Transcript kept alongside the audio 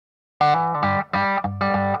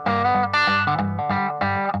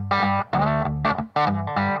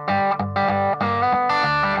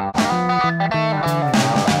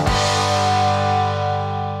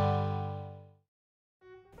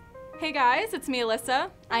it's me,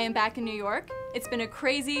 Alyssa. I am back in New York. It's been a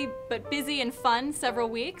crazy but busy and fun several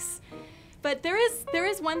weeks. But there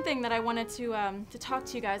is one thing that I wanted to talk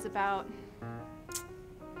to you guys about.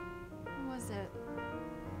 What was it?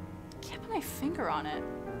 I can't put my finger on it.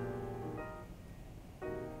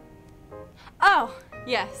 Oh,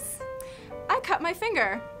 yes. I cut my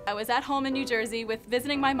finger. I was at home in New Jersey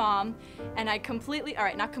visiting my mom, and I completely, all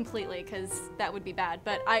right, not completely, because that would be bad,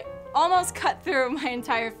 but I almost cut through my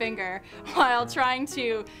entire finger while trying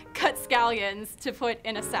to cut scallions to put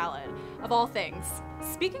in a salad, of all things.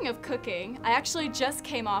 Speaking of cooking, I actually just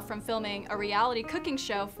came off from filming a reality cooking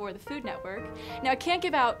show for the Food Network. Now, I can't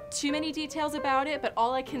give out too many details about it, but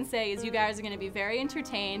all I can say is you guys are going to be very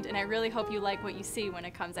entertained, and I really hope you like what you see when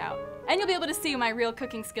it comes out. And you'll be able to see my real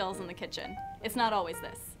cooking skills in the kitchen. It's not always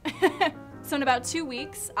this. So in about 2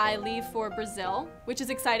 weeks, I leave for Brazil, which is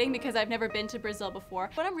exciting because I've never been to Brazil before.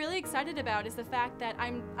 What I'm really excited about is the fact that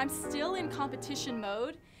I'm still in competition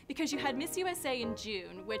mode, because you had Miss USA in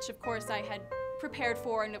June, which of course I had prepared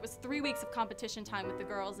for, and it was 3 weeks of competition time with the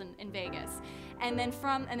girls in Vegas. And then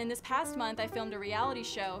this past month I filmed a reality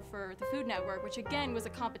show for the Food Network, which again was a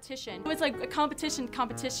competition. It was like a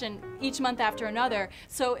competition each month after another.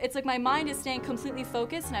 So it's like my mind is staying completely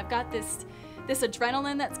focused, and I've got this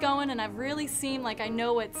adrenaline that's going, and I've really seen like I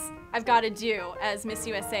know what I've got to do as Miss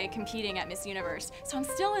USA competing at Miss Universe. So I'm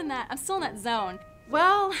still in that zone.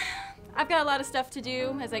 Well, I've got a lot of stuff to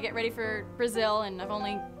do as I get ready for Brazil, and I've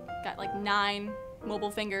only got like 9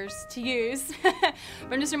 mobile fingers to use. But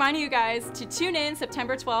I'm just reminding you guys to tune in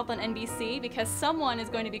September 12th on NBC, because someone is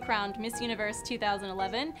going to be crowned Miss Universe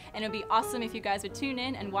 2011, and it would be awesome if you guys would tune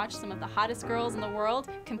in and watch some of the hottest girls in the world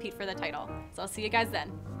compete for the title. So I'll see you guys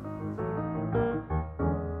then.